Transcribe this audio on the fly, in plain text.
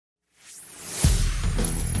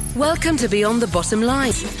Welcome to Beyond the Bottom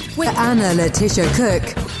Line with Anna Letitia Cook.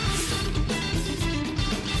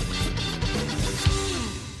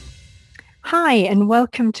 Hi, and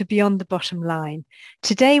welcome to Beyond the Bottom Line.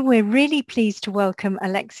 Today, we're really pleased to welcome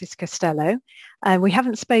Alexis Costello. We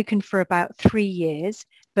haven't spoken for about 3 years,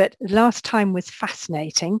 but last time was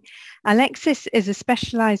fascinating. Alexis is a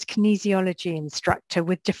specialized kinesiology instructor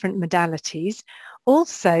with different modalities.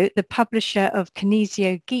 Also, the publisher of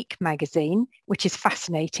Kinesio Geek magazine, which is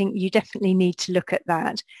fascinating. You definitely need to look at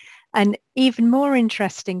that. And even more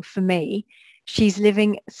interesting for me, she's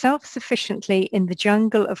living self-sufficiently in the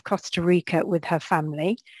jungle of Costa Rica with her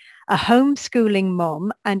family, a homeschooling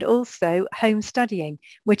mom, and also home studying,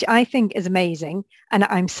 which I think is amazing. And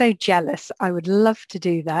I'm so jealous. I would love to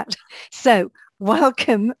do that. So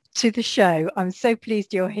welcome to the show. I'm so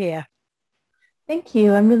pleased you're here. Thank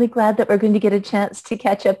you. I'm really glad that we're going to get a chance to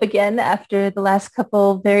catch up again after the last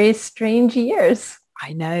couple very strange years.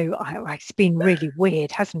 I know. It's been really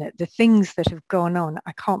weird, hasn't it? The things that have gone on,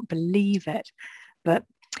 I can't believe it. But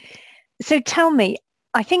so tell me,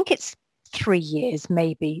 I think it's 3 years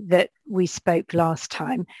maybe that we spoke last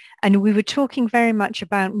time, and we were talking very much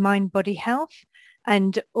about mind-body health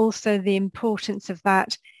and also the importance of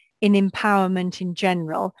that in empowerment in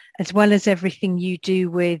general, as well as everything you do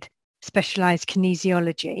with specialized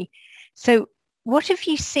kinesiology. So what have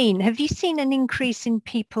you seen? Have you seen an increase in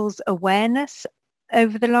people's awareness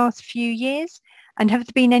over the last few years? And have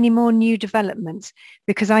there been any more new developments?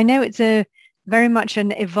 Because I know it's a very much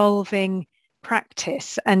an evolving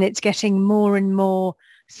practice and it's getting more and more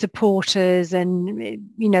supporters and,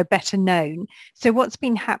 better known. So what's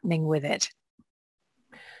been happening with it?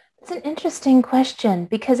 It's an interesting question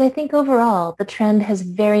because I think overall the trend has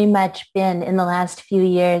very much been in the last few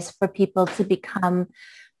years for people to become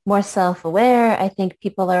more self-aware. I think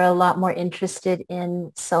people are a lot more interested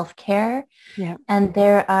in self-care. Yeah. And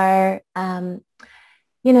there are,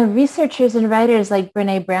 researchers and writers like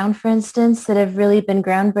Brene Brown, for instance, that have really been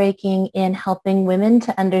groundbreaking in helping women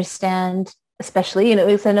to understand, especially,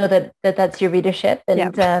 because I know that that's your readership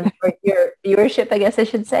and or your viewership, I guess I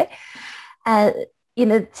should say.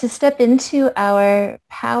 To step into our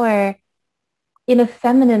power in a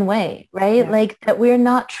feminine way, right? Yeah. Like that we're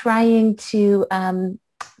not trying to,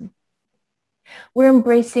 we're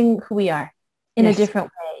embracing who we are in a different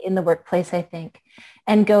way in the workplace, I think.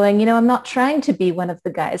 And going, I'm not trying to be one of the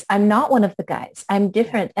guys. I'm not one of the guys. I'm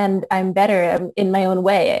different and I'm better in my own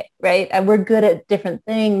way, right? And we're good at different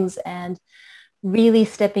things and really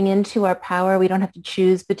stepping into our power. We don't have to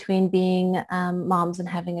choose between being moms and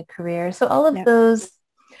having a career. So all of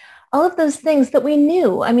those things that we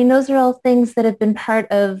knew, I mean, those are all things that have been part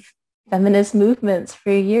of feminist movements for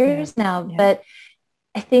years now. Yeah. But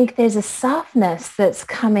I think there's a softness that's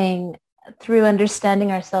coming through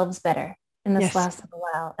understanding ourselves better in this last little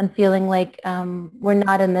while and feeling like we're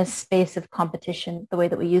not in this space of competition the way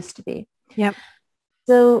that we used to be. Yep.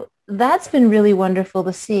 So that's been really wonderful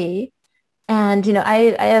to see. And,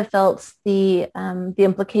 I have felt the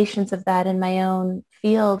implications of that in my own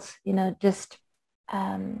field, just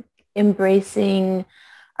embracing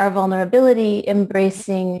our vulnerability,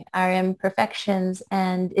 embracing our imperfections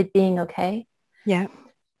and it being okay. Yeah.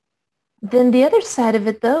 Then the other side of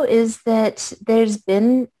it, though, is that there's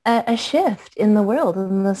been a shift in the world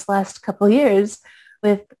in this last couple of years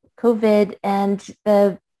with COVID, and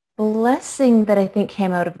the blessing that I think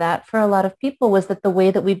came out of that for a lot of people was that the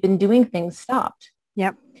way that we've been doing things stopped.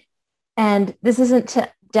 Yep. And this isn't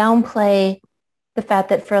to downplay the fact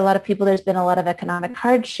that for a lot of people, there's been a lot of economic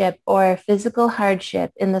hardship or physical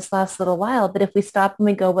hardship in this last little while. But if we stop and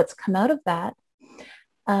we go, what's come out of that?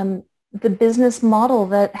 The business model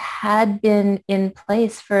that had been in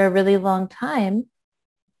place for a really long time,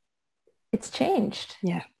 it's changed.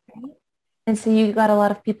 Yeah. Right? And so you got a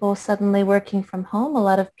lot of people suddenly working from home, a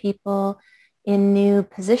lot of people in new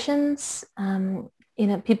positions,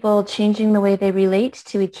 people changing the way they relate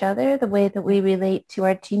to each other, the way that we relate to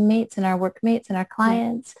our teammates and our workmates and our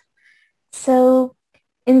clients. So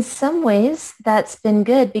in some ways, that's been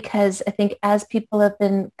good because I think as people have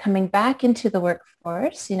been coming back into the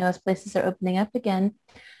workforce, as places are opening up again,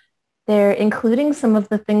 they're including some of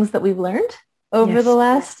the things that we've learned over the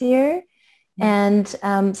last year. And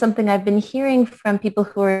something I've been hearing from people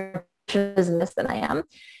who are business than I am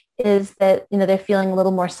is that, they're feeling a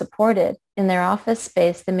little more supported in their office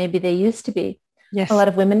space than maybe they used to be. Yes. A lot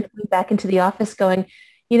of women coming back into the office going,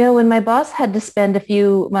 when my boss had to spend a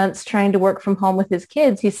few months trying to work from home with his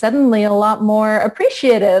kids, he's suddenly a lot more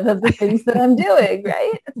appreciative of the things that I'm doing,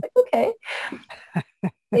 right? It's like, okay,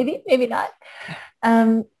 maybe not.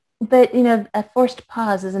 But, a forced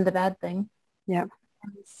pause isn't a bad thing. Yeah.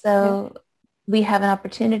 So we have an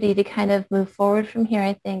opportunity to kind of move forward from here,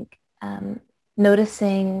 I think,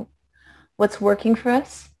 noticing what's working for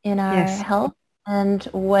us in our Yes. health and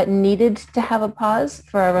what needed to have a pause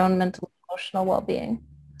for our own mental and emotional well-being.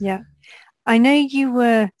 Yeah. I know you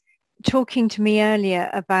were talking to me earlier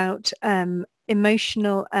about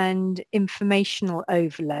emotional and informational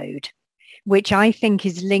overload, which I think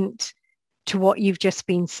is linked to what you've just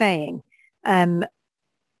been saying.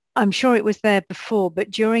 I'm sure it was there before, but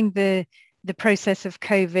during the process of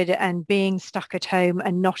COVID and being stuck at home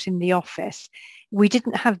and not in the office, we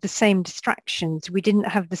didn't have the same distractions. We didn't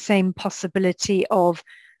have the same possibility of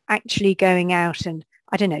actually going out and,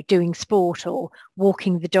 I don't know, doing sport or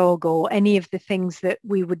walking the dog or any of the things that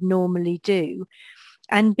we would normally do.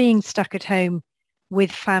 And being stuck at home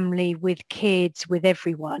with family, with kids, with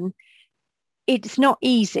everyone, it's not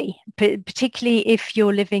easy, particularly if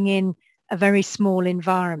you're living in a very small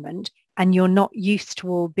environment and you're not used to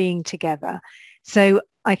all being together. So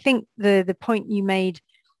I think the point you made,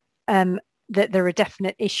 that there are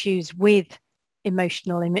definite issues with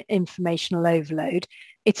emotional and informational overload,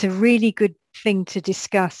 it's a really good thing to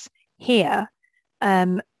discuss here,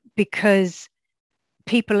 because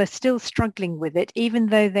people are still struggling with it, even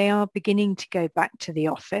though they are beginning to go back to the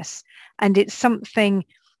office. And it's something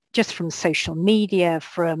just from social media,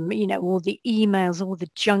 from, all the emails, all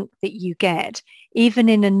the junk that you get, even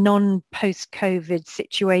in a non-post-COVID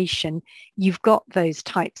situation, you've got those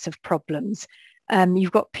types of problems.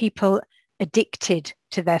 You've got people addicted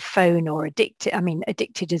to their phone, or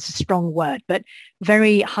addicted is a strong word, but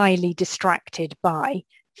very highly distracted by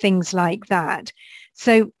things like that.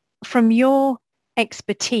 So from your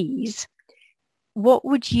expertise, what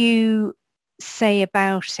would you say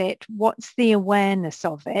about it? What's the awareness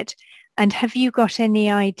of it? And have you got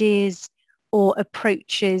any ideas or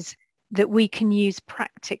approaches that we can use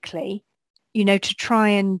practically, to try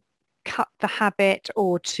and cut the habit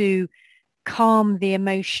or to calm the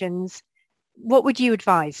emotions? What would you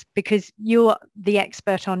advise? Because you're the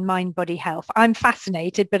expert on mind, body, health. I'm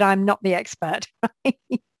fascinated, but I'm not the expert.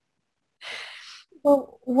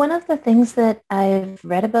 Well, one of the things that I've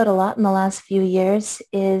read about a lot in the last few years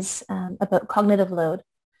is about cognitive load.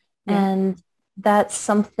 Yeah. And that's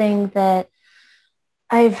something that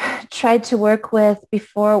I've tried to work with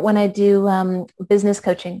before when I do business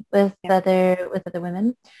coaching with other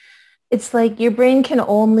women. It's like your brain can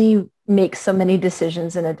only make so many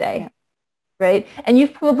decisions in a day, right? And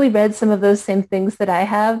you've probably read some of those same things that I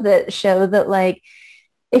have that show that, like,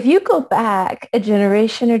 if you go back a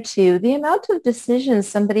generation or two, the amount of decisions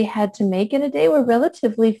somebody had to make in a day were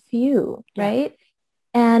relatively few, right?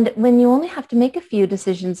 And when you only have to make a few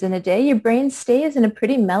decisions in a day, your brain stays in a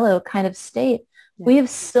pretty mellow kind of state. Yeah. We have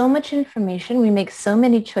so much information. We make so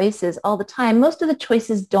many choices all the time. Most of the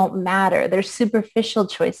choices don't matter. They're superficial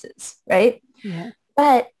choices, right? Yeah.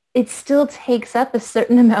 But it still takes up a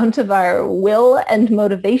certain amount of our will and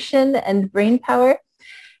motivation and brain power.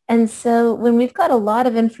 And so when we've got a lot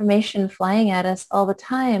of information flying at us all the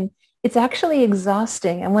time, it's actually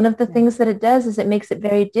exhausting. And one of the things that it does is it makes it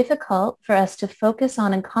very difficult for us to focus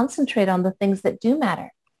on and concentrate on the things that do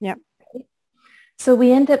matter. Yeah. Right? So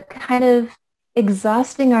we end up kind of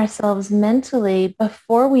exhausting ourselves mentally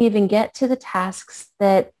before we even get to the tasks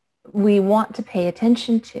that we want to pay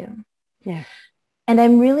attention to. Yeah. And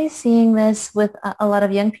I'm really seeing this with a lot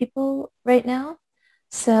of young people right now.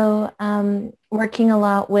 So working a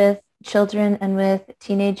lot with children and with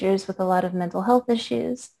teenagers with a lot of mental health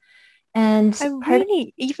issues. And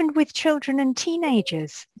really? Even with children and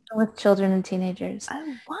teenagers? With children and teenagers.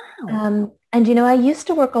 Oh, wow. And, I used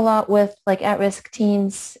to work a lot with like at-risk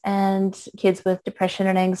teens and kids with depression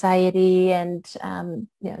and anxiety and,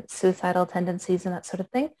 suicidal tendencies and that sort of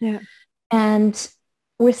thing. Yeah. And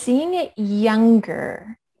we're seeing it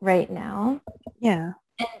younger right now. Yeah.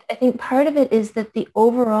 And I think part of it is that the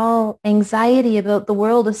overall anxiety about the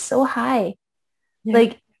world is so high.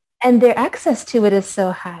 Yeah. And their access to it is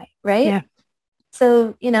so high, right? Yeah.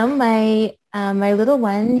 So, my little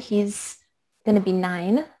one, he's going to be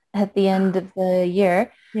 9 at the end of the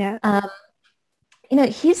year. Yeah.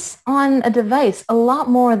 He's on a device a lot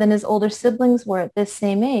more than his older siblings were at this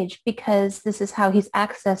same age, because this is how he's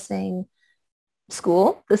accessing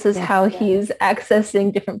school. This is how he's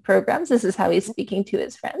accessing different programs. This is how he's speaking to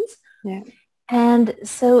his friends. Yeah. And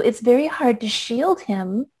so it's very hard to shield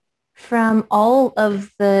him from all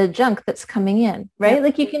of the junk that's coming in, right? Yep.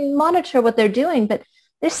 Like you can monitor what they're doing, but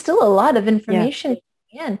there's still a lot of information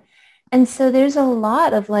coming in. And so there's a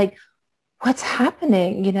lot of like, what's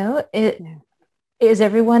happening? Is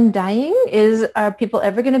everyone dying? Are people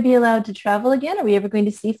ever going to be allowed to travel again? Are we ever going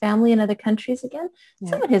to see family in other countries again? Yeah.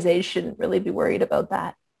 Someone his age shouldn't really be worried about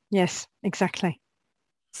that. Yes, exactly.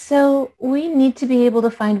 So we need to be able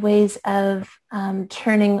to find ways of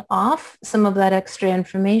turning off some of that extra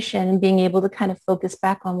information and being able to kind of focus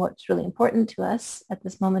back on what's really important to us at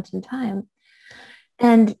this moment in time.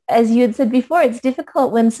 And as you had said before, it's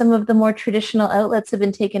difficult when some of the more traditional outlets have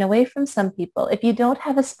been taken away from some people. If you don't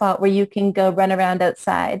have a spot where you can go run around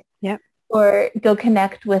outside Yeah. or go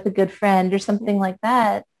connect with a good friend or something like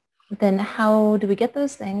that, then how do we get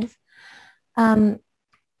those things?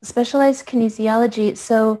 Specialized kinesiology.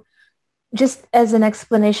 So just as an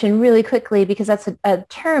explanation really quickly, because that's a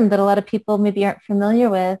term that a lot of people maybe aren't familiar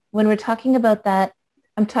with, when we're talking about that,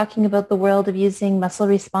 I'm talking about the world of using muscle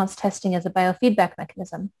response testing as a biofeedback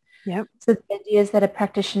mechanism. Yep. So the idea is that a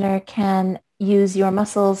practitioner can use your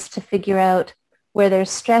muscles to figure out where there's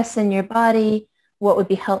stress in your body, what would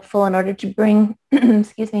be helpful in order to bring,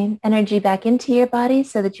 excuse me, energy back into your body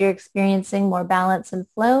so that you're experiencing more balance and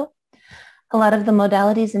flow. A lot of the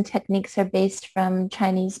modalities and techniques are based from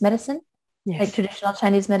Chinese medicine, like traditional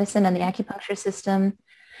Chinese medicine and the acupuncture system.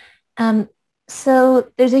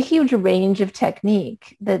 So there's a huge range of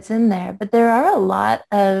technique that's in there, but there are a lot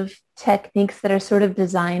of techniques that are sort of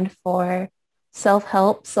designed for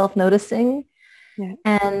self-help, self-noticing. Yeah.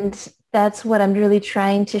 And that's what I'm really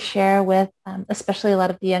trying to share with especially a lot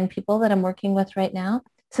of the young people that I'm working with right now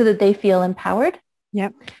so that they feel empowered.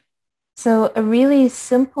 Yep. So a really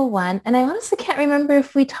simple one, and I honestly can't remember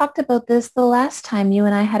if we talked about this the last time you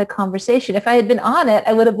and I had a conversation. If I had been on it,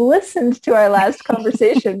 I would have listened to our last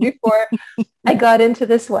conversation before I got into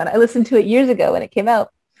this one. I listened to it years ago when it came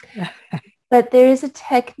out. But there is a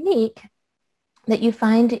technique that you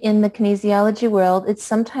find in the kinesiology world. It's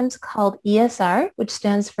sometimes called ESR, which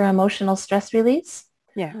stands for emotional stress release.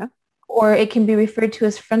 Yeah. Or it can be referred to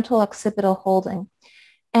as frontal occipital holding.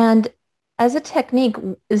 And as a technique,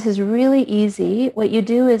 this is really easy. What you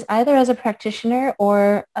do is either as a practitioner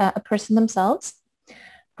or a person themselves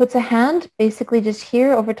puts a hand basically just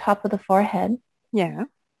here over top of the forehead. Yeah.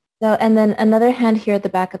 So, and then another hand here at the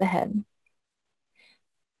back of the head.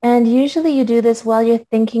 And usually you do this while you're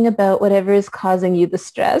thinking about whatever is causing you the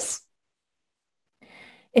stress.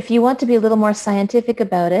 If you want to be a little more scientific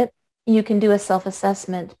about it, you can do a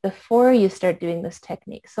self-assessment before you start doing this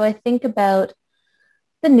technique. So I think about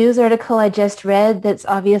the news article I just read that's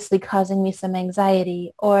obviously causing me some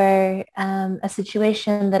anxiety, or a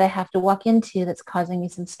situation that I have to walk into that's causing me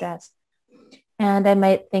some stress. And I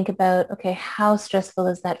might think about, okay, how stressful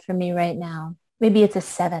is that for me right now? Maybe it's a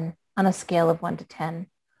 7 on a scale of 1 to 10.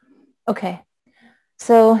 Okay,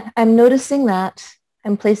 so I'm noticing that.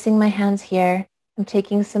 I'm placing my hands here. I'm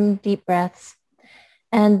taking some deep breaths.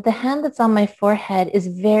 And the hand that's on my forehead is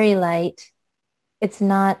very light. It's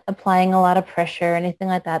not applying a lot of pressure or anything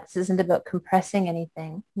like that. This isn't about compressing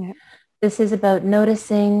anything. Yeah. This is about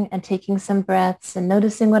noticing and taking some breaths and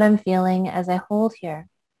noticing what I'm feeling as I hold here.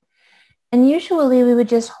 And usually we would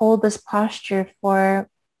just hold this posture for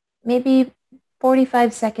maybe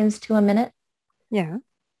 45 seconds to a minute. Yeah.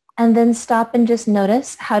 And then stop and just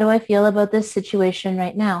notice, how do I feel about this situation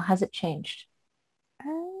right now? Has it changed?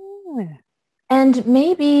 And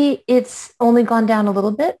maybe it's only gone down a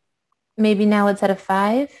little bit. Maybe now it's at a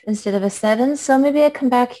 5 instead of a 7. So maybe I come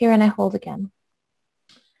back here and I hold again.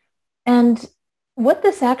 And what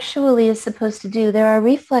this actually is supposed to do, there are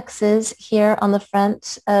reflexes here on the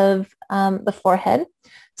front of the forehead.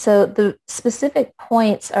 So the specific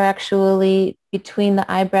points are actually between the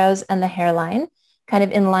eyebrows and the hairline, kind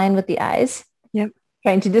of in line with the eyes. Yep.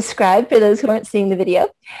 Trying to describe for those who aren't seeing the video.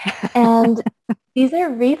 And these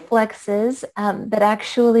are reflexes that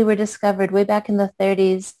actually were discovered way back in the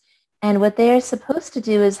 30s. And what they are supposed to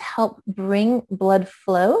do is help bring blood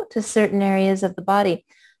flow to certain areas of the body.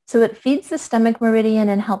 So it feeds the stomach meridian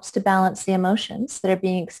and helps to balance the emotions that are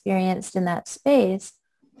being experienced in that space.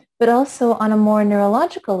 But also on a more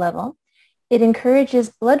neurological level, it encourages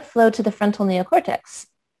blood flow to the frontal neocortex.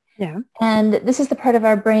 Yeah. And this is the part of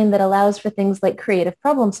our brain that allows for things like creative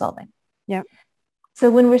problem solving. Yeah. So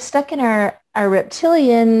when we're stuck in our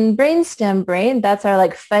reptilian brainstem brain, that's our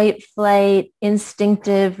like fight, flight,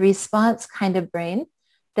 instinctive response kind of brain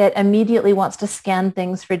that immediately wants to scan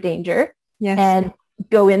things for danger. Yes. And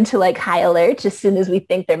go into like high alert as soon as we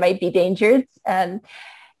think there might be danger. And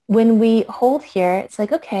when we hold here, it's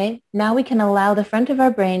like, okay, now we can allow the front of our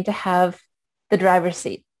brain to have the driver's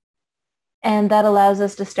seat. And that allows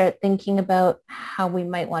us to start thinking about how we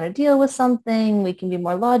might want to deal with something. We can be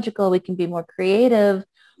more logical. We can be more creative.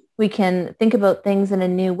 We can think about things in a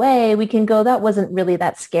new way. We can go, that wasn't really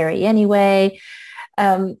that scary anyway.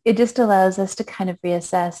 It just allows us to kind of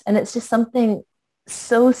reassess. And it's just something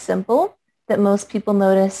so simple that most people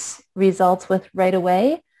notice results with right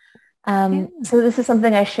away. Yeah. So this is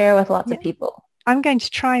something I share with lots of people. I'm going to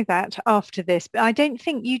try that after this, but I don't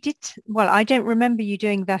think you did. Well, I don't remember you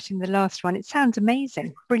doing that in the last one. It sounds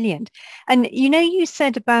amazing, brilliant. And you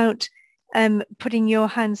said about putting your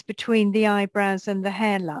hands between the eyebrows and the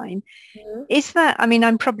hairline. Mhm. Is that, I mean,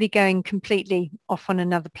 I'm probably going completely off on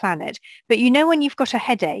another planet, but when you've got a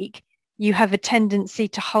headache, you have a tendency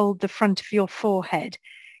to hold the front of your forehead.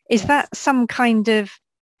 Is Yes. that some kind of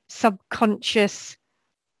subconscious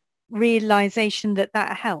realization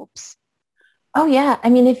that helps? Oh yeah. I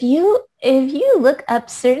mean, if you look up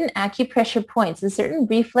certain acupressure points and certain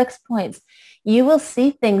reflex points, you will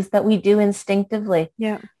see things that we do instinctively.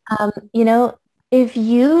 Yeah. You know, if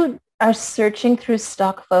you are searching through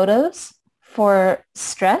stock photos for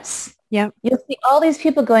stress, Yeah. you'll see all these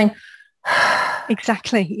people going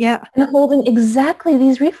Exactly. Yeah. and holding exactly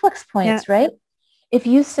these reflex Yeah. points, right? If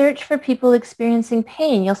you search for people experiencing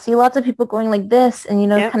pain, you'll see lots of people going like this and,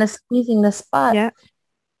 Yeah. kind of squeezing the spot. Yeah.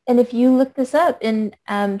 And if you look this up in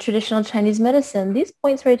traditional Chinese medicine, these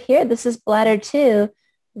points right here, this is bladder 2.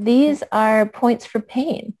 These are points for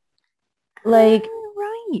pain. Like Oh,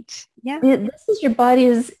 right. Yeah. this is your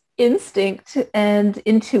body's instinct and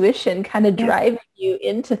intuition kind of Yeah. driving you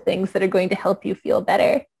into things that are going to help you feel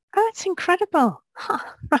better. Oh, it's incredible. Huh,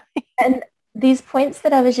 right. And these points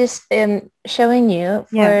that I was just showing you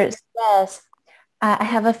Yeah. for stress, I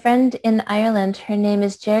have a friend in Ireland. Her name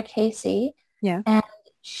is Jer Casey. Yeah. And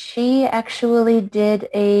she actually did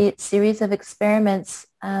a series of experiments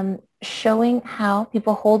showing how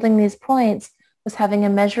people holding these points was having a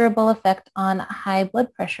measurable effect on high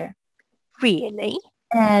blood pressure Really?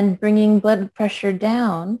 and bringing blood pressure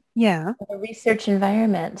down Yeah. in a research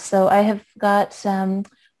environment. So I have got,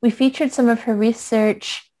 we featured some of her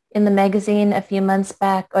research in the magazine a few months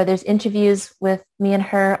back, or there's interviews with me and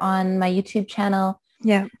her on my YouTube channel.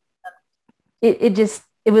 Yeah.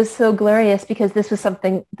 It was so glorious because this was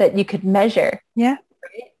something that you could measure. Yeah.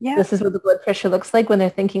 Right? Yeah. This is what the blood pressure looks like when they're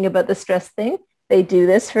thinking about the stress thing. They do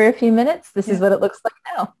this for a few minutes. This is what it looks like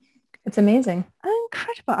now. It's amazing. Oh,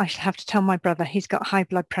 incredible. I should have to tell my brother he's got high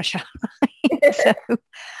blood pressure. So,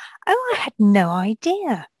 I had no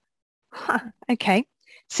idea. Huh, okay.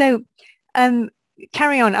 So,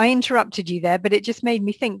 carry on. I interrupted you there, but it just made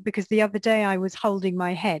me think because the other day I was holding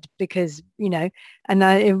my head because,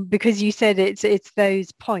 because you said it's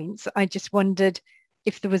those points, I just wondered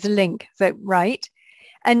if there was a link. So, right.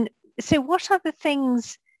 And so what other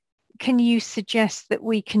things can you suggest that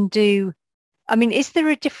we can do? I mean, is there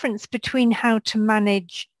a difference between how to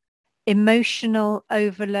manage emotional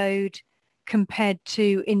overload compared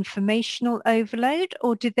to informational overload,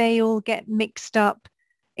 or do they all get mixed up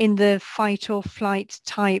in the fight or flight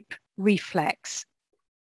type reflex?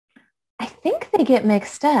 I think they get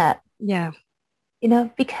mixed up, Yeah.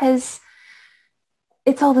 because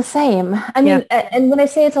it's all the same. I mean, and when I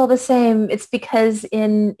say it's all the same, it's because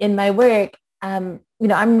in my work, I'm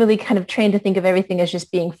really kind of trained to think of everything as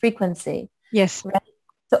just being frequency. Yes. Right?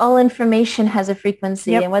 So all information has a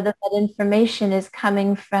frequency, Yep. and whether that information is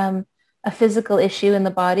coming from a physical issue in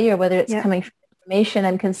the body or whether it's coming from information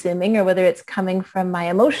I'm consuming or whether it's coming from my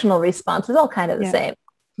emotional response is all kind of the same.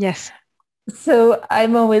 Yes. So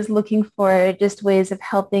I'm always looking for just ways of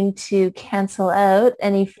helping to cancel out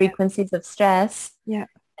any frequencies of stress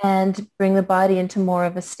and bring the body into more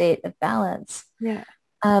of a state of balance. Yeah.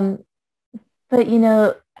 But,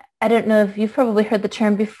 I don't know if you've probably heard the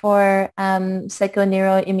term before,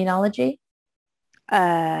 psychoneuroimmunology.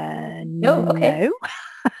 No. Okay.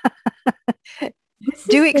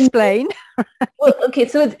 Do explain. Well, okay,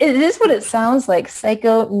 so it is what it sounds like,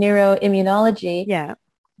 psychoneuroimmunology. Yeah.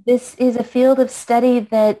 This is a field of study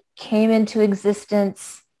that came into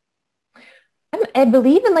existence, I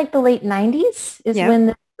believe in like the late 90s is when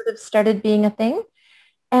this sort of started being a thing.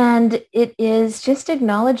 And it is just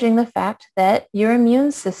acknowledging the fact that your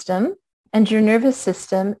immune system and your nervous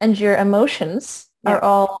system and your emotions are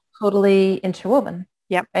all totally interwoven.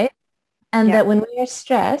 Yep. Right? And that when we are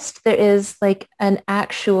stressed, there is like an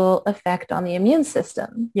actual effect on the immune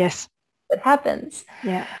system. Yes. That happens.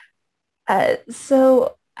 Yeah.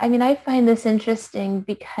 So, I mean, I find this interesting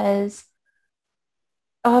because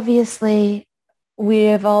obviously we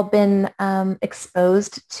have all been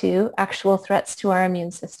exposed to actual threats to our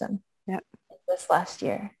immune system this last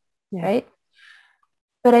year, right?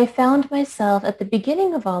 But I found myself at the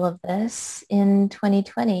beginning of all of this in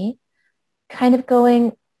 2020 kind of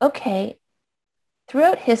going, okay,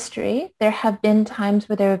 throughout history, there have been times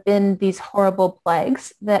where there have been these horrible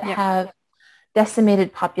plagues that have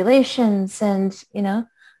decimated populations and,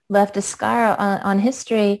 left a scar on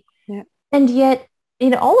history. Yeah. And yet,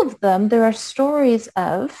 in all of them, there are stories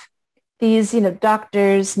of these,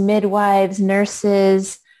 doctors, midwives,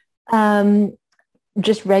 nurses,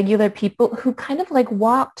 just regular people who kind of like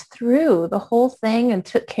walked through the whole thing and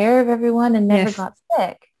took care of everyone and never Yes. got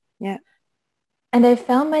sick. Yeah. And I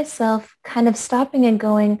found myself kind of stopping and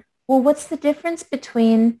going, well, what's the difference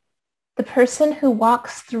between the person who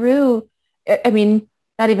walks through, I mean,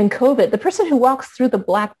 not even COVID, the person who walks through the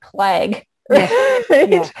Black Plague, Yes. right?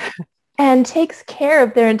 Yeah. And takes care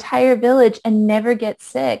of their entire village and never gets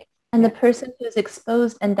sick, and Yeah. the person who's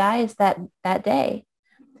exposed and dies that day,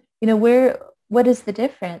 what is the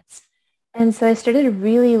difference? And so I started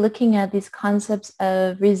really looking at these concepts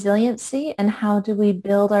of resiliency and how do we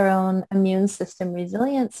build our own immune system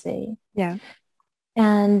resiliency. Yeah.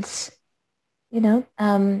 And,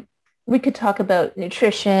 we could talk about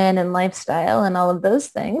nutrition and lifestyle and all of those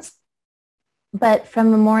things. But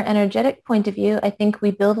from a more energetic point of view, I think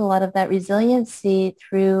we build a lot of that resiliency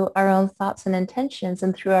through our own thoughts and intentions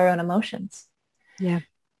and through our own emotions. Yeah.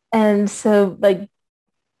 And so like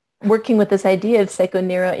working with this idea of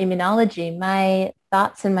psychoneuroimmunology, my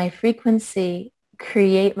thoughts and my frequency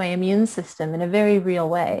create my immune system in a very real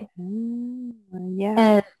way. Yeah.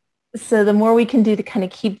 And so the more we can do to kind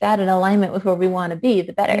of keep that in alignment with where we want to be,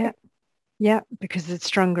 the better. Yeah. Yeah, because the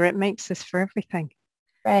stronger it makes us for everything.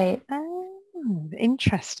 Right. Oh,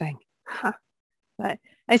 interesting. Huh. But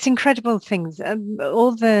it's incredible things.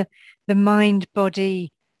 All the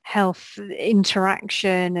mind-body health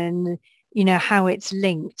interaction and, how it's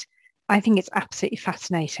linked. I think it's absolutely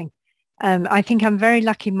fascinating. I think I'm very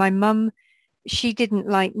lucky. My mum, she didn't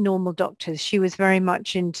like normal doctors. She was very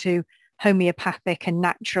much into homeopathic and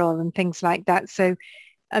natural and things like that. So,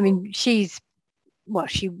 I mean, she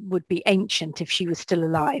would be ancient if she was still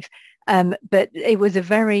alive. But it was a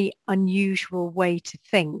very unusual way to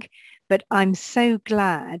think. But I'm so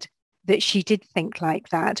glad that she did think like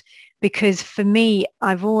that, because for me,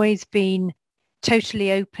 I've always been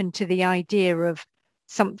totally open to the idea of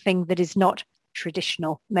something that is not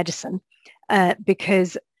traditional medicine,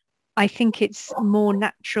 because I think it's more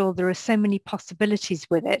natural. There are so many possibilities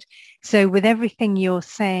with it. So with everything you're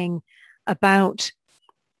saying about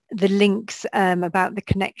the links, about the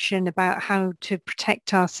connection, about how to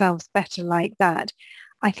protect ourselves better like that,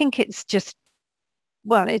 I think it's just,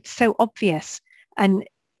 it's so obvious. And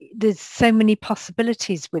there's so many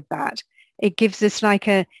possibilities with that. It gives us like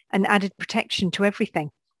an added protection to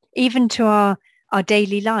everything, even to our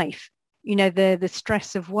daily life. The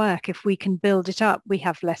stress of work, if we can build it up, we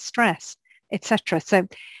have less stress, etc. So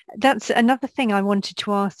that's another thing I wanted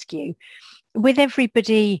to ask you. With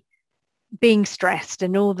everybody being stressed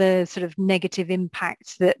and all the sort of negative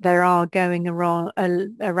impacts that there are going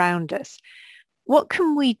around us, what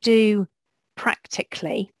can we do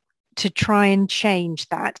practically to try and change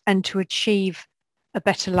that and to achieve a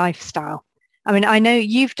better lifestyle? I mean, I know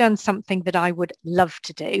you've done something that I would love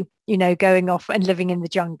to do, going off and living in the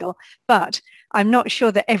jungle, but I'm not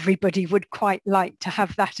sure that everybody would quite like to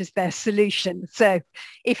have that as their solution. So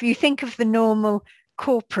if you think of the normal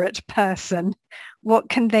corporate person, what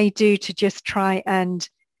can they do to just try and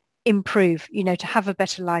improve, to have a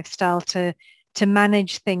better lifestyle, to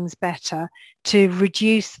manage things better, to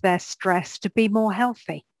reduce their stress, to be more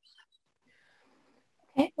healthy?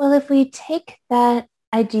 Okay. Well, if we take that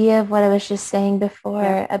idea of what I was just saying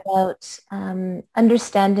before about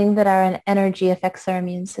understanding that our energy affects our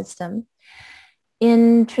immune system.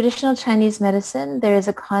 In traditional Chinese medicine, there is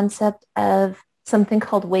a concept of something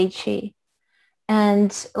called Wei Qi.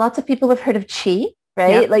 And lots of people have heard of Qi,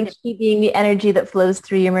 right? Like Qi being the energy that flows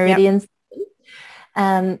through your meridians.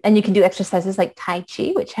 And you can do exercises like Tai Chi,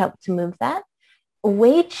 which help to move that.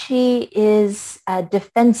 Wei Qi is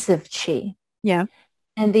defensive Qi. Yeah.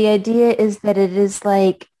 And the idea is that it is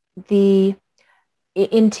like in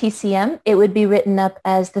TCM, it would be written up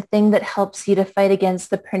as the thing that helps you to fight against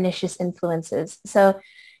the pernicious influences. So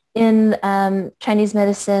in Chinese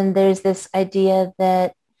medicine, there's this idea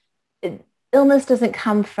that illness doesn't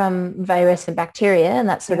come from virus and bacteria and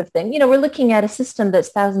that sort of thing. We're looking at a system that's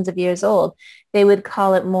thousands of years old. They would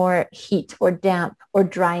call it more heat or damp or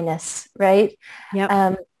dryness, right?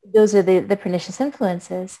 Those are the pernicious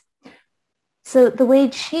influences. So the Wei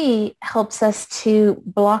Qi helps us to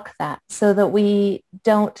block that so that we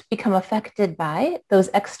don't become affected by those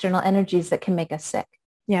external energies that can make us sick.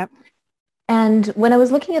 Yeah. And when I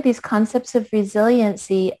was looking at these concepts of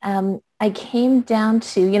resiliency, I came down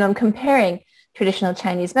to, I'm comparing traditional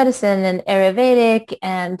Chinese medicine and Ayurvedic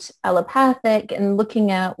and allopathic and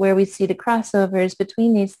looking at where we see the crossovers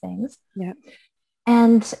between these things. Yeah.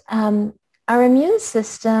 And our immune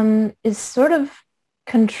system is sort of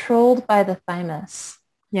controlled by the thymus.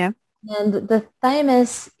 Yeah. And the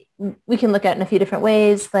thymus we can look at it in a few different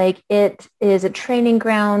ways. Like it is a training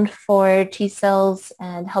ground for T cells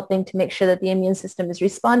and helping to make sure that the immune system is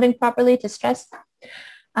responding properly to stress.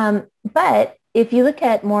 But if you look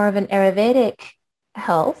at more of an Ayurvedic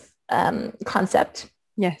health concept,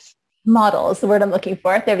 yes, model is the word I'm looking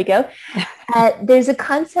for. There we go. There's a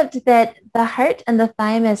concept that the heart and the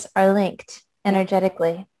thymus are linked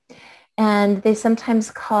energetically. And they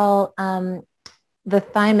sometimes call the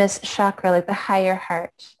thymus chakra like the higher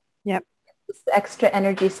heart. Yep. It's the extra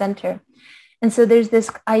energy center. And so there's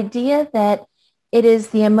this idea that it is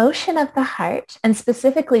the emotion of the heart, and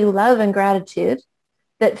specifically love and gratitude,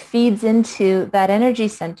 that feeds into that energy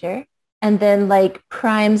center and then like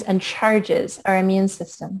primes and charges our immune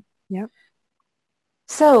system. Yep.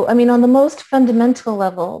 So, I mean, on the most fundamental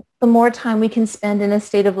level, the more time we can spend in a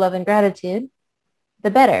state of love and gratitude,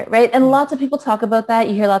 the better, right? And lots of people talk about that.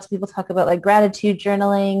 You hear lots of people talk about like gratitude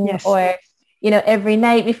journaling, yes, or, you know, every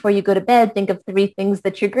night before you go to bed, think of 3 things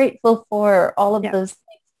that you're grateful for, or all of those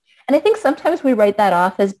things. And I think sometimes we write that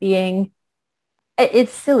off as being,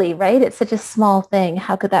 it's silly, right? It's such a small thing.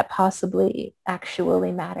 How could that possibly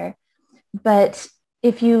actually matter? But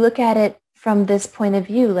if you look at it from this point of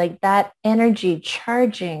view, like that energy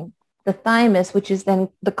charging the thymus, which is then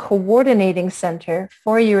the coordinating center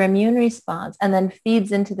for your immune response, and then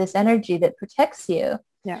feeds into this energy that protects you.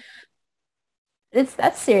 Yeah.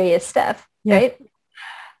 That's serious stuff, right?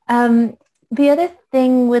 The other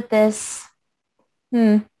thing with this,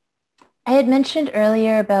 I had mentioned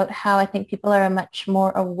earlier about how I think people are much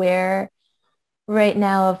more aware right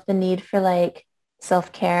now of the need for like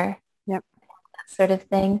self-care, that sort of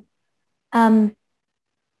thing.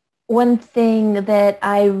 One thing that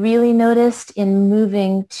I really noticed in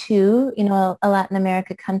moving to, you know, a Latin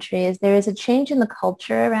America country is there is a change in the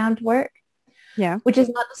culture around work. Yeah. Which is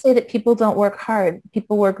not to say that people don't work hard.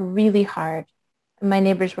 People work really hard. My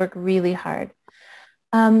neighbors work really hard.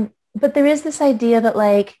 But there is this idea that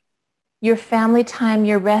like your family time,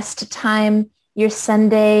 your rest time, your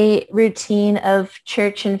Sunday routine of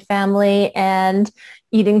church and family and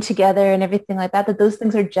eating together and everything like that, that those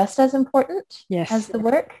things are just as important as the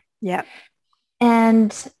work. Yeah.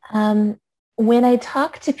 And when I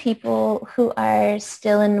talk to people who are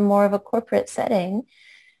still in more of a corporate setting,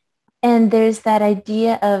 and there's that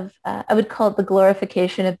idea of, I would call it the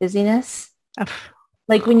glorification of busyness.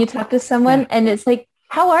 Like when you talk to someone and it's like,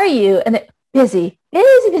 how are you? And busy.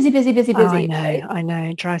 Oh, I know, right? I know.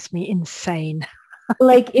 It drives me insane.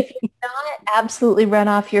 Like if you're not absolutely run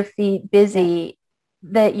off your feet busy,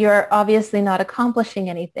 that you're obviously not accomplishing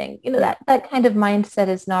anything. You know, that kind of mindset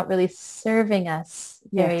is not really serving us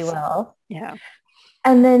very well. Yeah.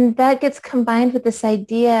 And then that gets combined with this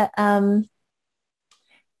idea,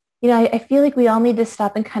 you know, I feel like we all need to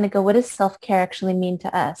stop and kind of go, what does self-care actually mean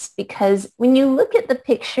to us? Because when you look at the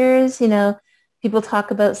pictures, you know, people talk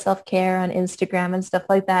about self-care on Instagram and stuff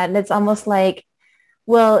like that. And it's almost like,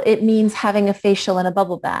 well, it means having a facial and a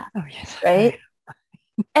bubble bath. Oh, yes. Right?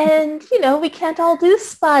 And, you know, we can't all do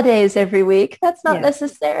spa days every week. That's not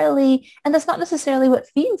necessarily, and that's not necessarily what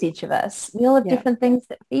feeds each of us. We all have different things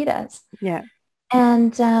that feed us. Yeah.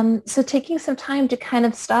 And so taking some time to kind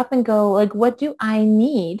of stop and go, like, what do I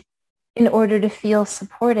need in order to feel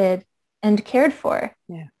supported and cared for?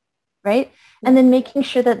 Yeah. Right? And then making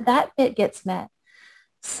sure that that bit gets met.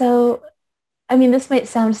 So, I mean, this might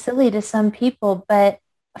sound silly to some people, but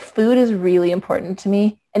food is really important to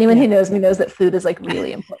me. Anyone who knows me knows that food is like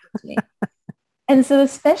really important to me. And so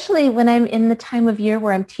especially when I'm in the time of year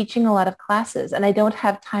where I'm teaching a lot of classes and I don't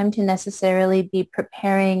have time to necessarily be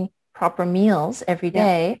preparing proper meals every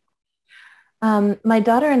day, my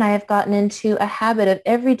daughter and I have gotten into a habit of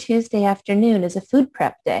every Tuesday afternoon is a food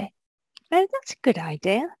prep day. Oh, that's a good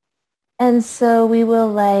idea. And so we will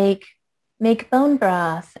like make bone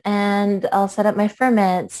broth and I'll set up my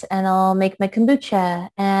ferments and I'll make my kombucha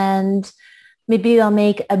and maybe I'll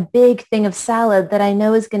make a big thing of salad that I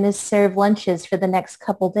know is going to serve lunches for the next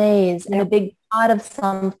couple days and a big pot of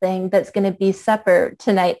something that's going to be supper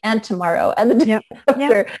tonight and tomorrow and the day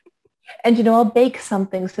after. And, you know, I'll bake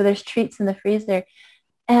something. So there's treats in the freezer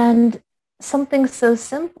and something so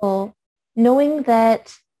simple, knowing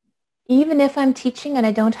that even if I'm teaching and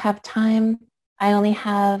I don't have time, I only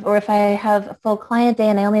have, or if I have a full client day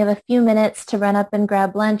and I only have a few minutes to run up and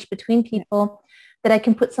grab lunch between people, that I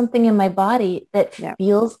can put something in my body that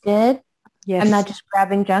feels good. Yes. I'm not just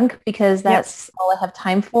grabbing junk because that's all I have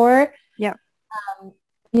time for. Yeah.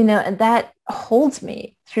 You know, and that holds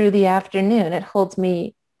me through the afternoon. It holds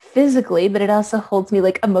me physically, but it also holds me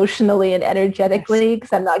like emotionally and energetically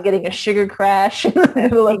because I'm not getting a sugar crash.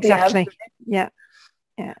 Exactly. Yeah.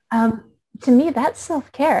 To me, that's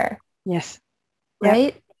self-care. Yes.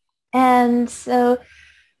 Right? And so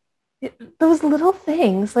those little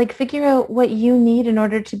things, like figure out what you need in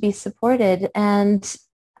order to be supported and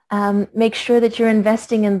make sure that you're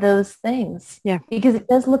investing in those things. Yeah. Because it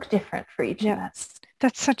does look different for each of us.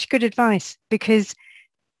 That's such good advice because,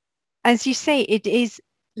 as you say, it is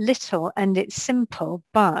little and it's simple,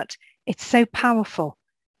 but it's so powerful.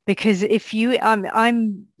 Because if you,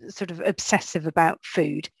 I'm sort of obsessive about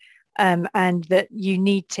food, and that you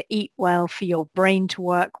need to eat well for your brain to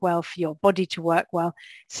work well, for your body to work well.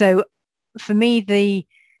 So for me, the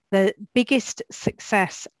biggest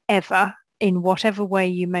success ever in whatever way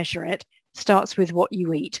you measure it starts with what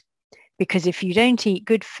you eat. Because if you don't eat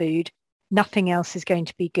good food, nothing else is going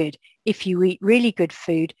to be good. If you eat really good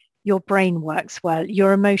food, your brain works well,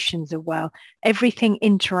 your emotions are well, everything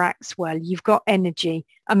interacts well, you've got energy.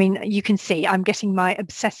 I mean, you can see I'm getting my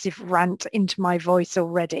obsessive rant into my voice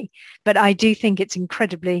already, but I do think it's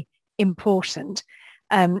incredibly important.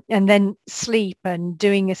 And then sleep and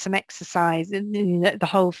doing some exercise and the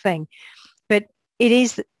whole thing. But it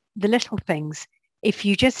is the little things. If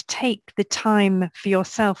you just take the time for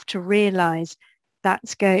yourself to realize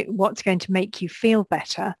what's going to make you feel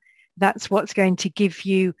better, that's what's going to give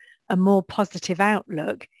you a more positive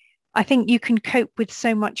outlook, I think you can cope with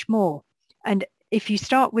so much more. And if you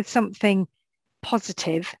start with something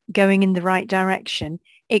positive going in the right direction,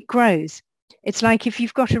 it grows. It's like if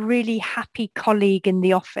you've got a really happy colleague in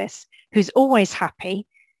the office who's always happy,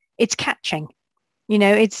 it's catching.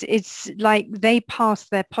 It's like they pass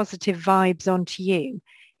their positive vibes on to you.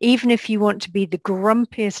 Even if you want to be the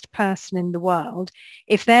grumpiest person in the world,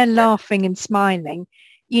 if they're laughing and smiling,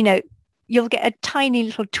 you'll get a tiny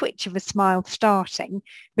little twitch of a smile starting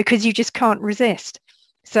because you just can't resist.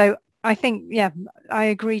 So I think, yeah, I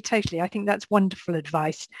agree totally. I think that's wonderful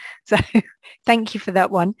advice. So thank you for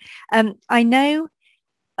that one. I know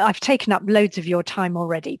I've taken up loads of your time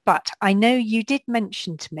already, but I know you did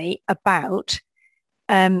mention to me about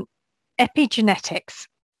epigenetics,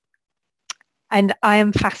 and I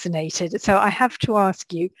am fascinated. So I have to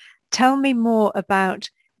ask you, tell me more about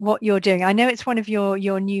what you're doing. I know it's one of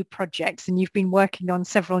your new projects and you've been working on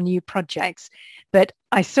several new projects, but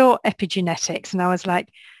I saw epigenetics and I was like,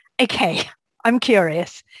 okay, I'm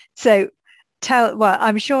curious. So well,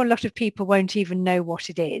 I'm sure a lot of people won't even know what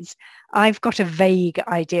it is. I've got a vague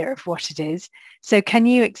idea of what it is. So can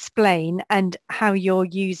you explain and how you're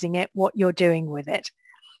using it, what you're doing with it?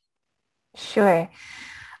 Sure.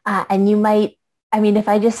 And you might, if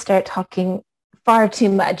I just start talking far too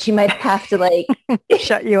much, you might have to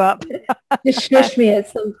shut you up. Just shush me at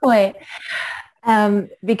some point.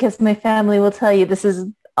 Because my family will tell you this is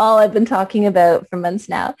all I've been talking about for months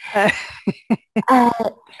now.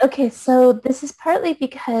 Okay, so this is partly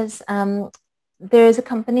because there is a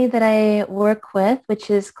company that I work with, which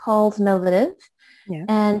is called Novative. Yeah.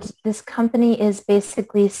 And this company is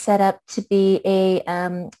basically set up to be a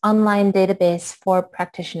online database for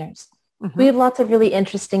practitioners. Mm-hmm. We have lots of really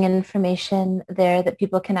interesting information there that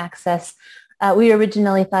people can access. We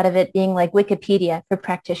originally thought of it being like Wikipedia for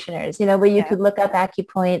practitioners, where you could look up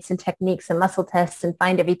acupoints and techniques and muscle tests and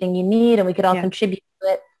find everything you need, and we could all contribute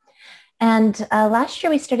to it. And last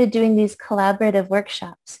year we started doing these collaborative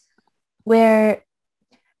workshops where,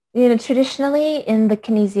 traditionally in the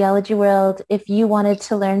kinesiology world, if you wanted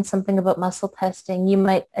to learn something about muscle testing, you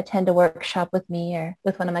might attend a workshop with me or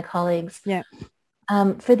with one of my colleagues. Yeah.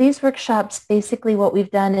 For these workshops, basically what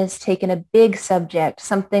we've done is taken a big subject,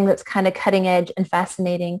 something that's kind of cutting edge and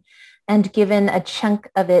fascinating, and given a chunk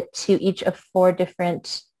of it to each of 4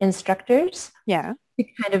 different instructors. Yeah. To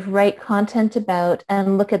kind of write content about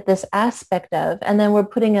and look at this aspect of, and then we're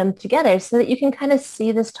putting them together so that you can kind of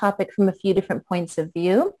see this topic from a few different points of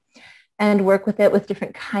view and work with it with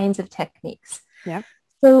different kinds of techniques. Yeah.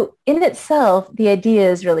 So in itself, the idea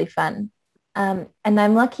is really fun. And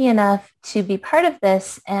I'm lucky enough to be part of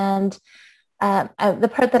this. And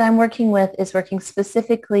the part that I'm working with is working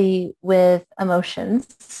specifically with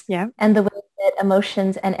emotions and the way that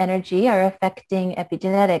emotions and energy are affecting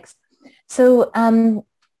epigenetics. So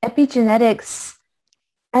epigenetics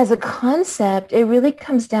as a concept, it really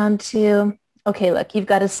comes down to, okay, look, you've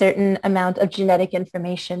got a certain amount of genetic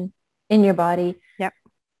information in your body. Yep.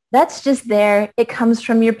 That's just there. It comes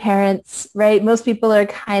from your parents, right? Most people are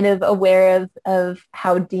kind of aware of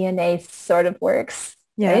how DNA sort of works,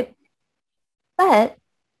 right? But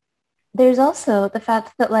there's also the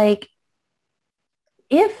fact that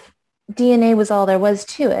if DNA was all there was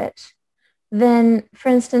to it, then, for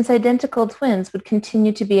instance, identical twins would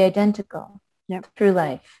continue to be identical through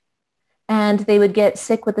life. And they would get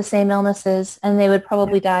sick with the same illnesses, and they would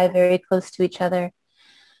probably die very close to each other.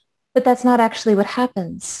 But that's not actually what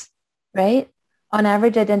happens, right? on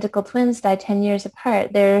average, identical twins die 10 years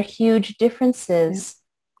apart. There are huge differences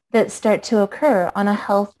that start to occur on a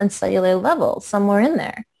health and cellular level somewhere in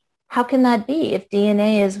there. How can that be if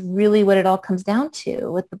DNA is really what it all comes down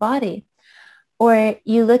to with the body? Or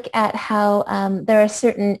you look at how there are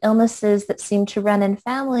certain illnesses that seem to run in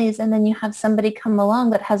families, and then you have somebody come along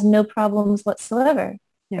that has no problems whatsoever,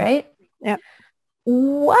 right? Yeah.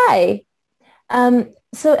 Why?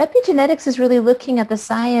 So epigenetics is really looking at the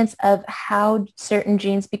science of how certain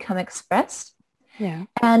genes become expressed. Yeah.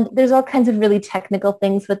 And there's all kinds of really technical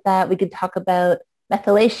things with that. We could talk about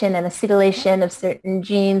methylation and acetylation of certain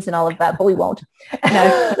genes and all of that, but we won't.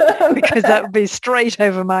 No, because that would be straight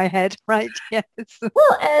over my head, right? Yes.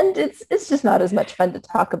 Well, and it's just not as much fun to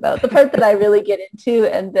talk about. The part that I really get into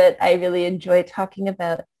and that I really enjoy talking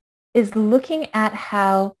about is looking at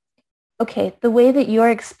how, okay, the way that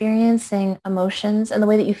you're experiencing emotions and the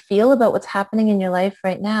way that you feel about what's happening in your life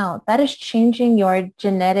right now, that is changing your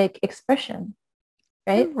genetic expression.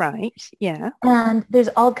 Right? Right, yeah. And there's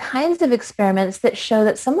all kinds of experiments that show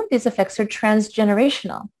that some of these effects are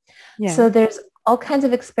transgenerational. Yeah. So there's all kinds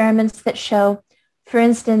of experiments that show, for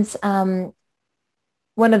instance, one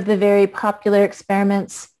of the very popular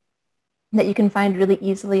experiments that you can find really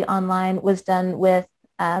easily online was done with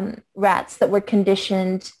rats that were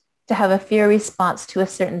conditioned to have a fear response to a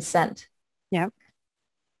certain scent. Yeah.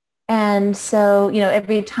 And so,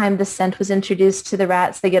 every time the scent was introduced to the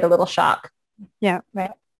rats, they get a little shock. Yeah.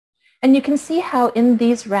 Right. And you can see how in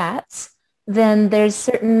these rats, then there's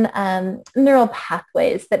certain neural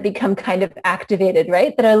pathways that become kind of activated,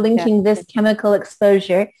 right? That are linking this chemical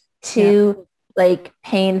exposure to like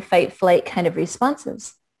pain, fight, flight kind of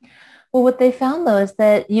responses. Well, what they found though is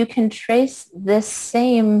that you can trace this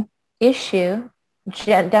same issue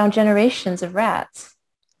down generations of rats.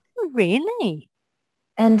 Really?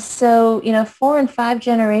 And so, 4 and 5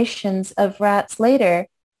 generations of rats later,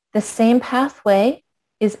 the same pathway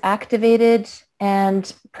is activated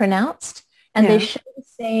and pronounced, and they show the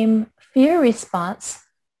same fear response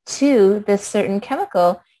to this certain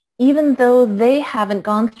chemical, even though they haven't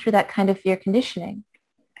gone through that kind of fear conditioning.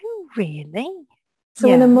 Oh, really?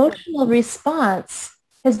 So an emotional response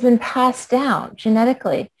has been passed down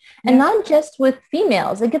genetically, and not just with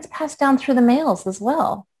females. It gets passed down through the males as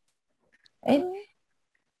well. Right?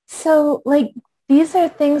 So, these are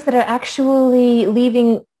things that are actually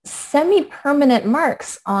leaving semi-permanent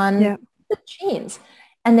marks on the genes.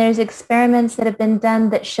 And there's experiments that have been done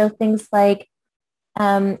that show things like,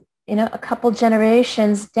 a couple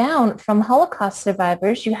generations down from Holocaust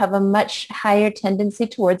survivors, you have a much higher tendency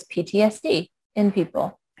towards PTSD in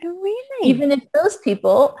people. Oh, really? Even if those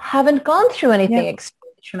people haven't gone through anything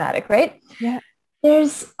extremely traumatic, right? Yeah.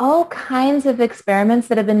 There's all kinds of experiments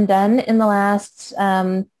that have been done in the last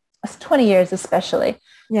 20 years especially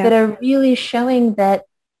that are really showing that,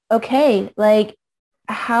 okay,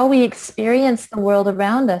 how we experience the world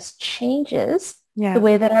around us changes the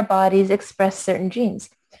way that our bodies express certain genes.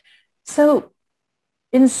 So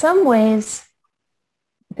in some ways,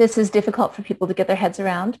 this is difficult for people to get their heads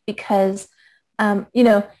around because,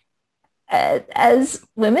 as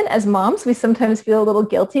women, as moms, we sometimes feel a little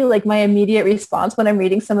guilty. Like my immediate response when I'm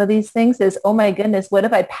reading some of these things is, oh my goodness, what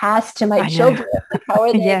have I passed to my children? Like, how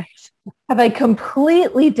are they? Have I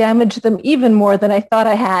completely damaged them even more than I thought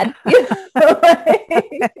I had?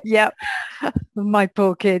 Yep. My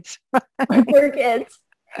poor kids. My poor kids.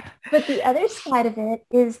 But the other side of it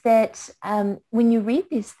is that when you read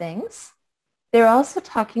these things, they're also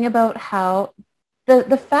talking about how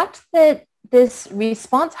the fact that this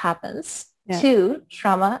response happens to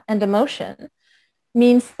trauma and emotion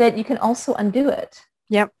means that you can also undo it.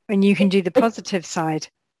 Yep. And you can do the positive side.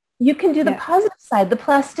 You can do the positive side. The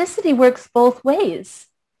plasticity works both ways,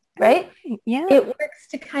 right? Yeah. It works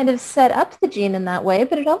to kind of set up the gene in that way,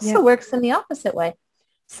 but it also works in the opposite way.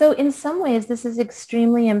 So in some ways, this is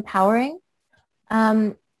extremely empowering.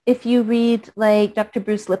 If you read like Dr.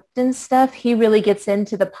 Bruce Lipton's stuff, he really gets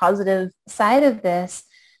into the positive side of this,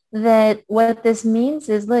 that what this means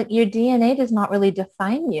is, look, your DNA does not really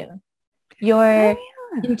define you. Your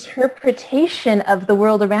interpretation of the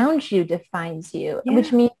world around you defines you,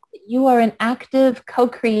 which means that you are an active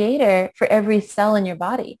co-creator for every cell in your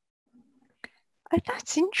body. Oh,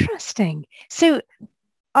 that's interesting. So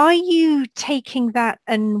are you taking that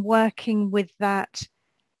and working with that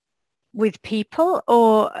with people,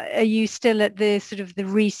 or are you still at the sort of the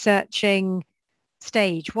researching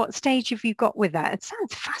stage? What stage have you got with that? It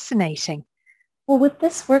sounds fascinating. Well, with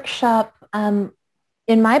this workshop,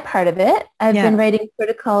 in my part of it, I've been writing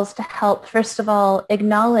protocols to help, first of all,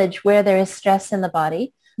 acknowledge where there is stress in the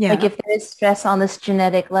body. Like if there is stress on this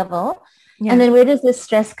genetic level, Yeah. And then where does this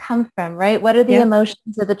stress come from, right? What are the Yeah.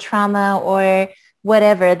 emotions or the trauma or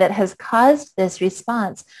whatever that has caused this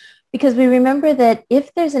response? Because we remember that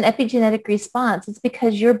if there's an epigenetic response, it's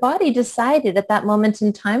because your body decided at that moment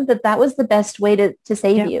in time that that was the best way to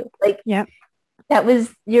save Yeah. you. Like Yeah. that was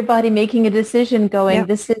your body making a decision going, Yeah.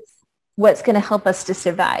 this is what's going to help us to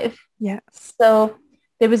survive. Yeah. So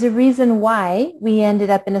there was a reason why we ended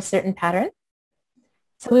up in a certain pattern.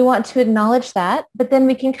 So we want to acknowledge that, but then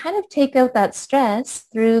we can kind of take out that stress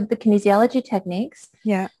through the kinesiology techniques.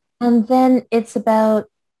 Yeah. And then it's about,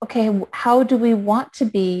 okay, how do we want to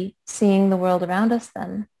be seeing the world around us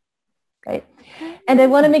then? Right. And I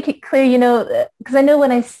want to make it clear, because I know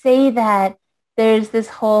when I say that, there's this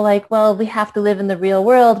whole like, well, we have to live in the real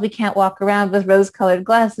world. We can't walk around with rose-colored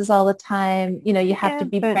glasses all the time. You have to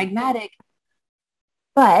be pragmatic.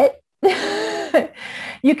 But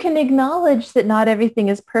you can acknowledge that not everything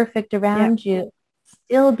is perfect around you,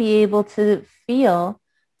 still be able to feel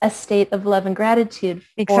a state of love and gratitude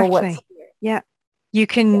for what's here. Yeah. You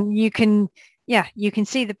can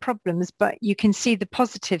see the problems, but you can see the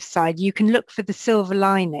positive side. You can look for the silver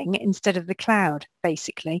lining instead of the cloud,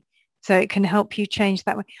 basically. So it can help you change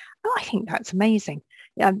that way. Oh, I think that's amazing.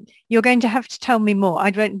 You're going to have to tell me more. I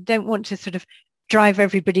don't want to sort of drive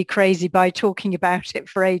everybody crazy by talking about it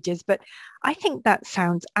for ages, but I think that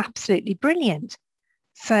sounds absolutely brilliant.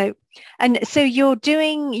 So you're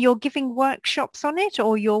giving workshops on it,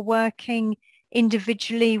 or you're working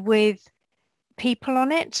individually with people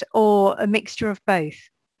on it, or a mixture of both?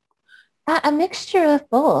 A mixture of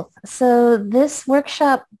both. So this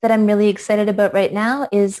workshop that I'm really excited about right now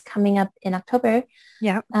is coming up in October.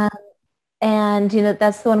 Yeah. And,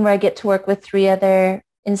 that's the one where I get to work with 3 other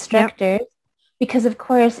instructors. Yep. Because, of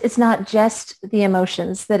course, it's not just the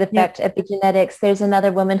emotions that affect epigenetics. There's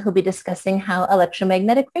another woman who'll be discussing how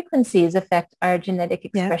electromagnetic frequencies affect our genetic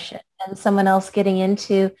expression. And someone else getting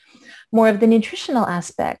into more of the nutritional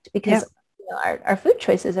aspect, because our food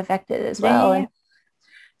choices affect it as well. And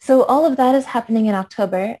so all of that is happening in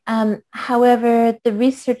October. However, the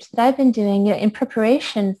research that I've been doing in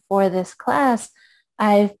preparation for this class,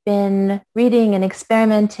 I've been reading and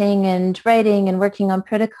experimenting and writing and working on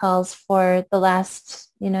protocols for the last,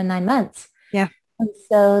 9 months. Yeah. And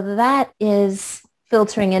so that is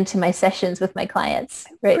filtering into my sessions with my clients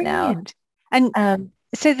right now. And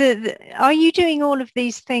so are you doing all of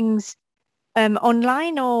these things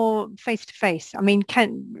online or face to face? I mean,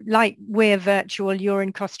 like we're virtual, you're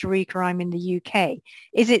in Costa Rica, I'm in the UK.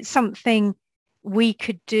 Is it something we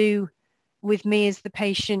could do with me as the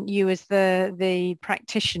patient, you as the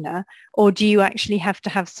practitioner, or do you actually have to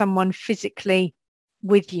have someone physically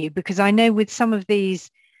with you? Because I know with some of these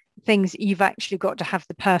things, you've actually got to have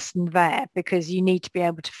the person there because you need to be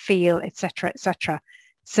able to feel, etc., etc.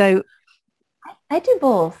 So I do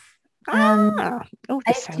both.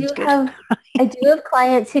 This sounds good. I do have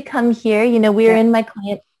clients who come here. We're in my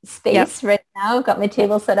client space right now. I've got my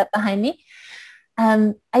table set up behind me.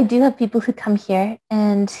 I do have people who come here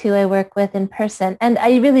and who I work with in person. And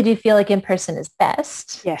I really do feel like in person is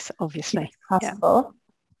best. Yes, obviously. If possible.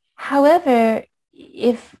 However,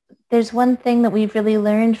 if there's one thing that we've really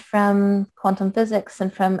learned from quantum physics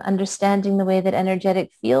and from understanding the way that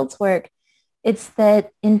energetic fields work, it's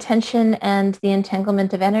that intention and the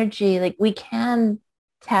entanglement of energy, like we can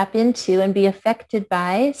tap into and be affected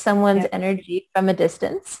by someone's energy from a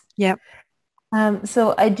distance. Yeah.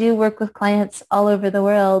 So I do work with clients all over the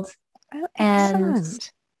world, and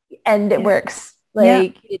it works.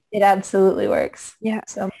 It absolutely works. Yeah.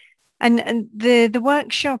 So, and the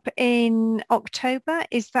workshop in October,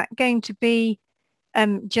 is that going to be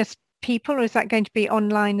just people, or is that going to be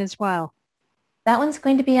online as well? That one's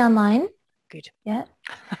going to be online. Good. Yeah.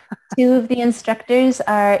 2 of the instructors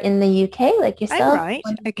are in the UK, like yourself. Oh, right.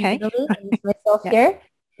 Okay. Italy, and myself here.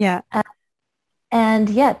 Yeah. And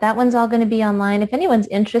that one's all going to be online. If anyone's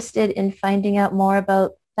interested in finding out more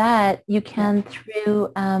about that, you can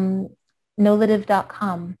through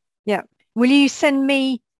nolative.com. Yeah. Will you send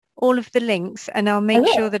me all of the links, and I'll make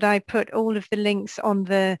sure that I put all of the links on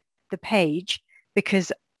the page,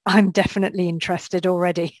 because I'm definitely interested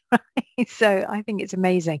already. So I think it's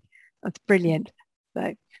amazing. That's brilliant.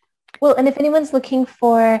 So, well, and if anyone's looking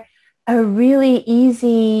for a really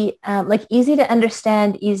easy, easy to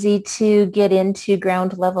understand, easy to get into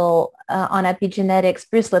ground level on epigenetics,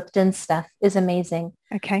 Bruce Lipton's stuff is amazing.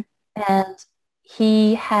 Okay. And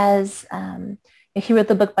he has, he wrote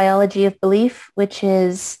the book Biology of Belief, which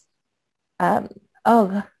is, it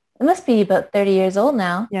must be about 30 years old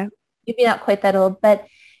now. Yeah. Maybe not quite that old, but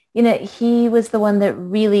he was the one that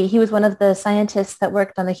he was one of the scientists that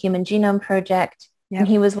worked on the Human Genome Project. Yeah. And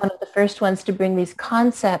he was one of the first ones to bring these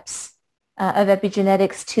concepts of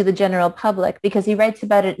epigenetics to the general public, because he writes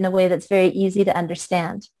about it in a way that's very easy to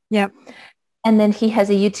understand. Yeah. And then he has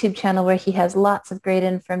a YouTube channel where he has lots of great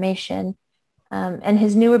information. And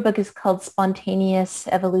his newer book is called Spontaneous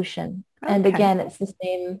Evolution. Okay. And again, it's the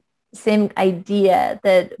same idea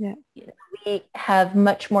that we have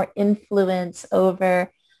much more influence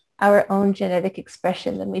over our own genetic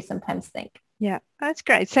expression than we sometimes think. Yeah, that's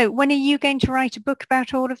great. So when are you going to write a book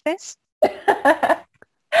about all of this?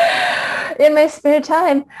 In my spare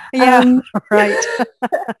time. Yeah, right.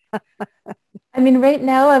 I mean, right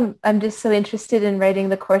now I'm just so interested in writing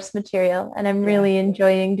the course material, and I'm really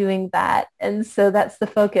enjoying doing that. And so that's the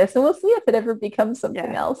focus. And we'll see if it ever becomes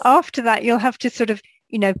something else. After that, you'll have to sort of,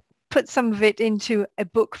 put some of it into a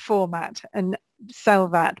book format and sell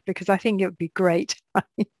that, because I think it would be great.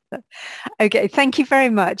 Okay, thank you very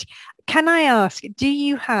much. Can I ask, do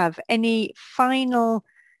you have any final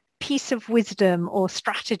piece of wisdom or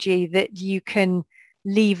strategy that you can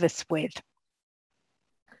leave us with?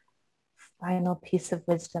 Final piece of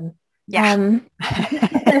wisdom. Yeah.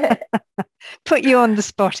 Put you on the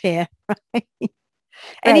spot here. Right?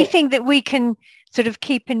 Anything that we can sort of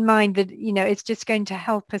keep in mind that, it's just going to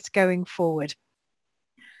help us going forward.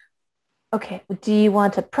 Okay. Do you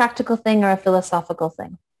want a practical thing or a philosophical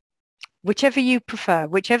thing? Whichever you prefer,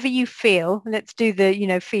 whichever you feel. Let's do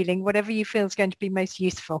the, feeling, whatever you feel is going to be most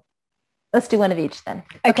useful. Let's do one of each then.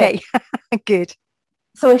 Okay. Good.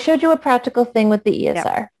 So I showed you a practical thing with the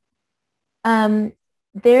ESR. Yep.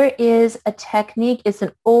 There is a technique, it's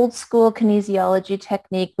an old school kinesiology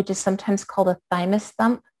technique, which is sometimes called a thymus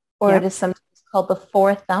thump, or it is sometimes called the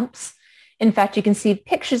 4 thumps. In fact, you can see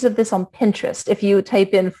pictures of this on Pinterest if you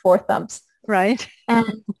type in 4 thumps. Right.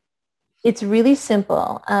 And it's really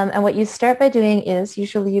simple. And what you start by doing is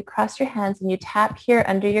usually you cross your hands and you tap here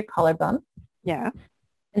under your collarbone. Yeah.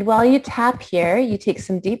 And while you tap here, you take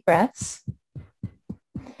some deep breaths.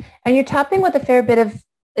 And you're tapping with a fair bit of,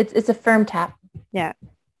 it's a firm tap. Yeah.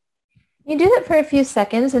 You do that for a few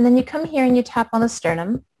seconds, and then you come here and you tap on the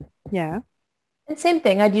sternum. Yeah. And same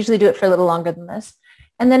thing. I'd usually do it for a little longer than this.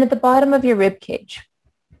 And then at the bottom of your rib cage.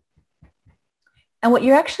 And what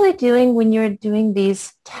you're actually doing when you're doing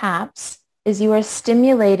these taps is you are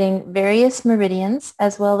stimulating various meridians,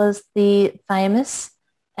 as well as the thymus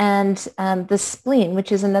and the spleen,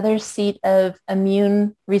 which is another seat of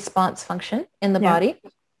immune response function in the body.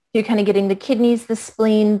 You're kind of getting the kidneys, the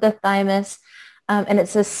spleen, the thymus, and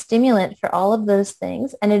it's a stimulant for all of those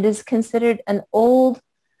things. And it is considered an old,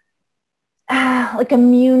 like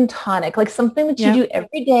immune tonic, like something that you do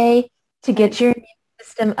every day to get your immune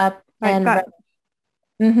system up and running.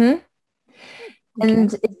 Mm-hmm. Okay.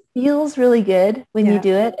 And it feels really good when you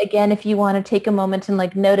do it. Again, if you want to take a moment and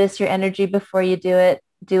like notice your energy before you do it.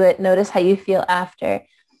 Notice how you feel after.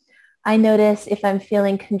 I notice if I'm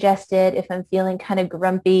feeling congested, if I'm feeling kind of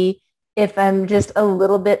grumpy, if I'm just a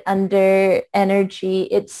little bit under energy,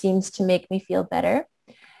 it seems to make me feel better.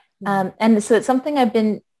 And so it's something I've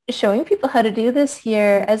been showing people how to do this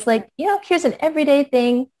here as like, here's an everyday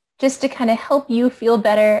thing just to kind of help you feel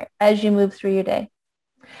better as you move through your day.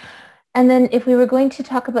 And then if we were going to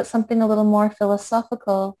talk about something a little more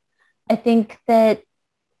philosophical, I think that,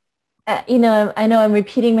 I know I'm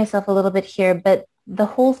repeating myself a little bit here, but the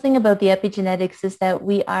whole thing about the epigenetics is that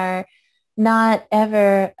we are not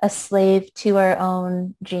ever a slave to our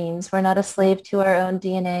own genes. We're not a slave to our own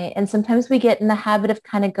DNA. And sometimes we get in the habit of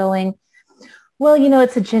kind of going, well,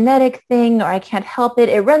 it's a genetic thing, or I can't help it.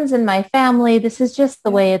 It runs in my family. This is just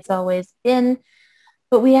the way it's always been.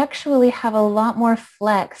 But we actually have a lot more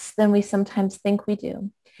flex than we sometimes think we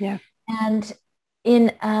do. Yeah. And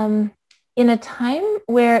in a time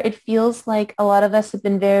where it feels like a lot of us have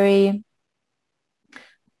been very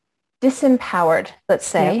disempowered, let's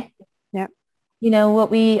say, what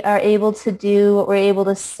we are able to do, what we're able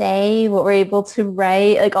to say, what we're able to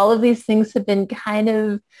write, like all of these things have been kind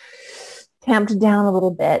of tamped down a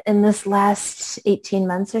little bit in this last 18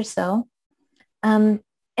 months or so.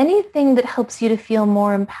 Anything that helps you to feel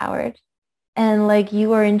more empowered and like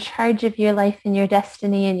you are in charge of your life and your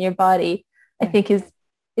destiny and your body, I think is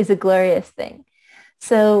a glorious thing.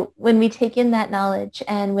 So when we take in that knowledge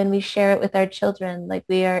and when we share it with our children, like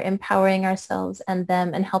we are empowering ourselves and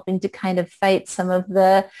them and helping to kind of fight some of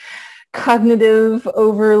the cognitive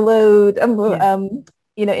overload,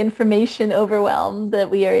 information overwhelm that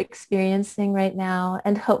we are experiencing right now.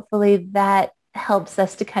 And hopefully that helps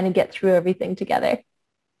us to kind of get through everything together.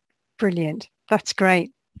 Brilliant. That's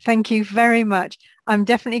great. Thank you very much. I'm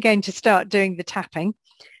definitely going to start doing the tapping,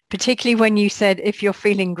 particularly when you said if you're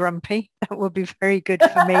feeling grumpy. That will be very good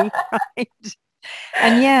for me. Right?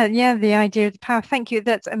 And the idea of the power. Thank you.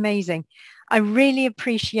 That's amazing. I really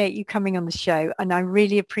appreciate you coming on the show, and I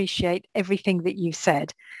really appreciate everything that you've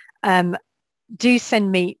said. Do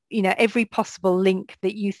send me, every possible link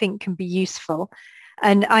that you think can be useful.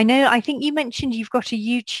 And I think you mentioned you've got a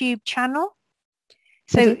YouTube channel.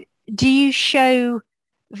 So do you show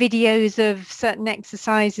videos of certain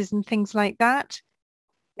exercises and things like that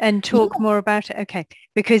and talk more about it? Okay,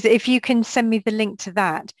 because if you can send me the link to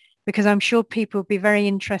that, because I'm sure people will be very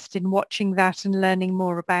interested in watching that and learning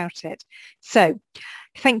more about it. So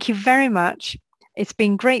thank you very much. It's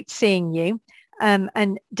been great seeing you.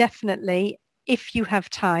 And definitely, if you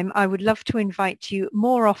have time, I would love to invite you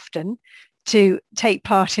more often to take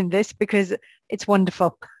part in this because it's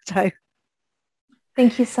wonderful. So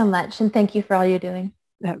thank you so much. And thank you for all you're doing.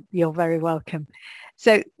 You're very welcome.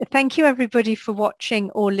 So thank you everybody for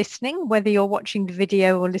watching or listening, whether you're watching the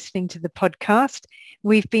video or listening to the podcast.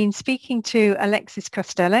 We've been speaking to Alexis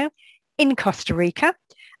Costello in Costa Rica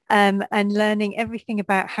and learning everything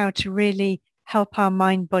about how to really help our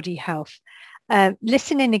mind-body health.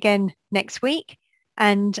 Listen in again next week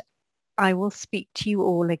and I will speak to you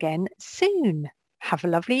all again soon. Have a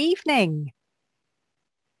lovely evening.